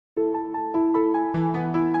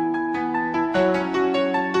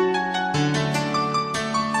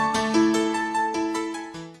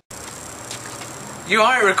You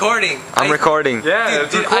aren't recording. I'm recording. Yeah,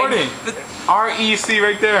 it's recording. REC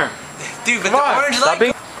right there. Dude, but the orange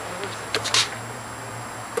light.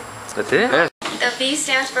 That's it? Yeah. The V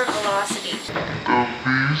stands for velocity. The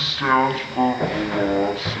V stands for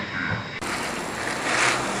velocity.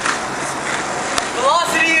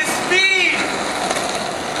 Velocity is speed!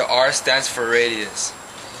 The R stands for radius.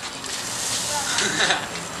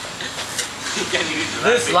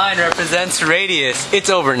 This line represents radius. It's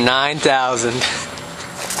over 9,000.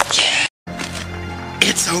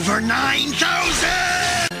 It's over 9,000!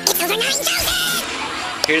 It's over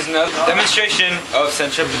 9,000! Here's another demonstration of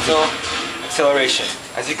centripetal acceleration.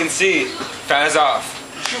 As you can see, fan is off.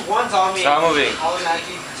 It's not moving.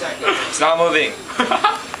 It's not moving.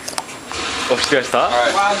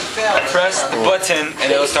 Alright. I press the button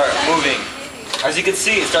and it'll start moving. As you can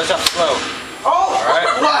see, it starts off slow. Alright?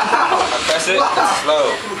 I press it, it's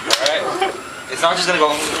slow. Alright? It's not just gonna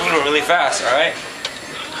go really fast, alright?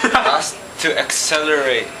 It has to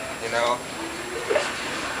accelerate, you know?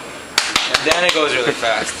 And then it goes really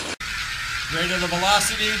fast. Greater the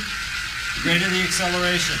velocity, greater the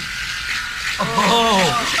acceleration. Oh!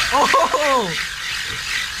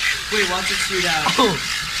 Wait, watch it shoot out.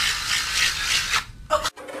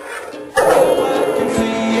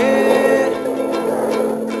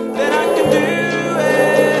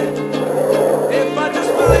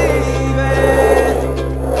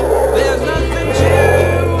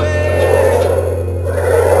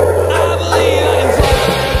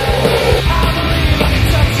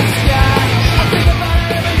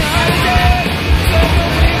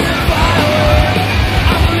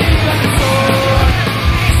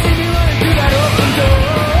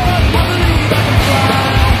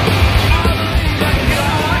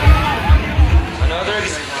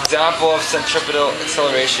 Example of centripetal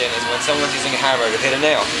acceleration is when someone's using a hammer to hit a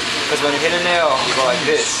nail. Because when you hit a nail, you go like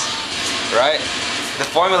this, right? The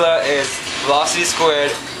formula is velocity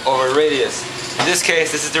squared over radius. In this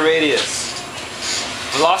case, this is the radius.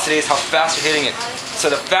 Velocity is how fast you're hitting it. So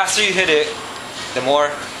the faster you hit it, the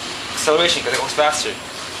more acceleration, because it goes faster.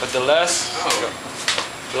 But the less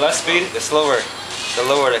speed, the slower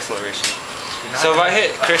the acceleration. So if I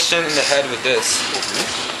hit Christian in the head with this,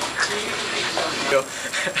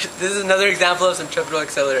 this is another example of centripetal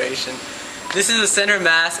acceleration. This is the center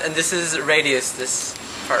mass and this is radius. This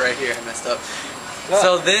part right here, I messed up.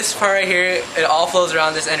 So this part right here, it all flows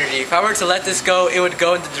around this energy. If I were to let this go, it would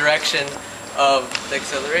go in the direction of the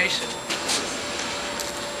acceleration.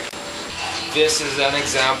 this is an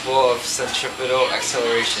example of centripetal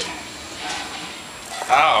acceleration.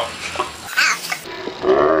 Ow.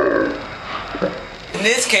 In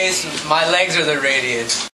this case, my legs are the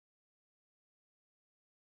radius.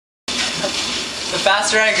 The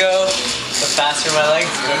faster I go, the faster my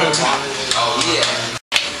legs move. Oh yeah.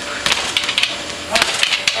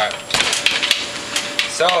 Alright.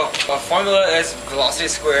 So, a formula is velocity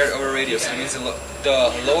squared over radius. That means the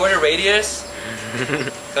lower the radius,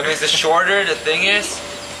 that means the shorter the thing is,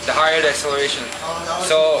 the higher the acceleration.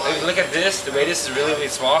 So, if you look at this, the radius is really, really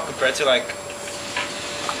small compared to like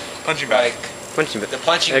punching bag. The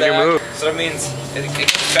punching bag. Move. So that means it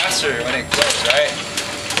goes faster when it goes, right?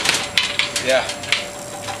 Yeah.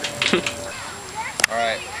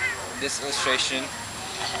 Alright, this illustration,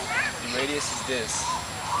 the radius is this.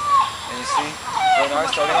 And you see, right now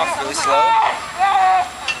it's starting off really slow.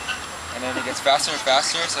 And then it gets faster and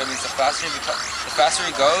faster, so that means the faster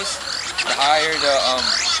it goes, the higher the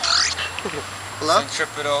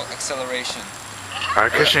centripetal acceleration.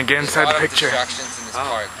 Alright, Christian, get inside the picture. There's a lot of distractions in this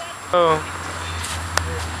park. Oh.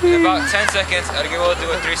 In about 10 seconds, Edgar will do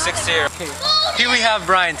a 360 here. Here we have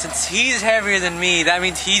Brian. Since he's heavier than me, that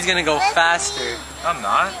means he's gonna go faster. I'm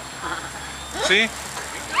not. See?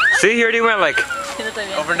 See, he already went like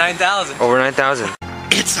over 9,000. over 9,000.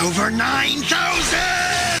 It's over 9,000!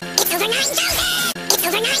 It's over 9,000! It's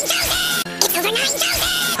over 9,000! It's over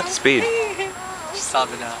 9,000! Speed. Stop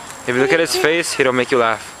it now. If you look at his face, he'll make you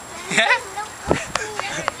laugh. Yeah?